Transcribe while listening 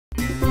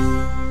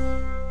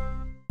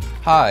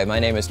Hi, my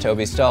name is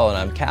Toby Stull and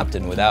I'm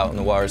captain with Out in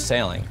the Waters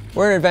Sailing.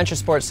 We're an adventure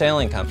sports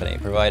sailing company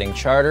providing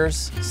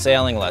charters,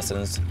 sailing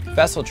lessons,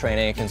 vessel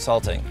training and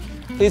consulting.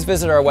 Please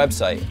visit our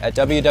website at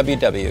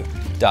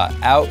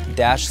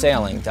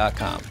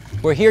www.out-sailing.com.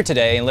 We're here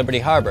today in Liberty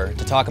Harbor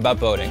to talk about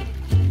boating.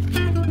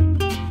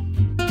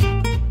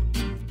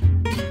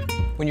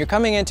 When you're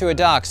coming into a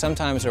dock,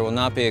 sometimes there will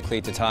not be a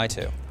cleat to tie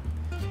to.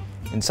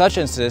 In such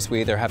instances,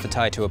 we either have to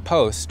tie to a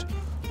post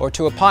or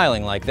to a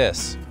piling like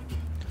this.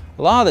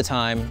 A lot of the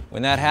time,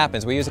 when that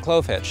happens, we use a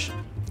clove hitch.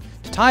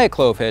 To tie a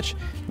clove hitch,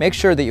 make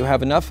sure that you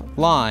have enough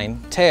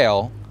line,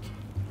 tail,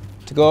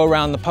 to go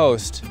around the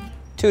post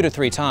 2 to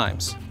 3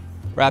 times.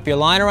 Wrap your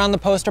line around the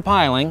post or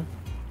piling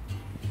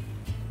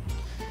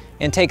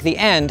and take the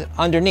end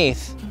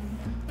underneath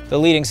the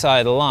leading side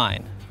of the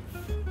line.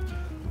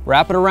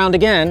 Wrap it around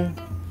again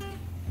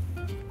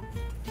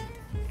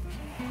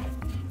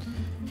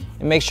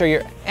and make sure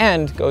your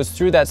end goes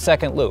through that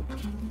second loop.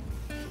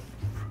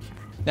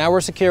 Now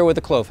we're secure with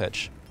the clove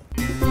hitch.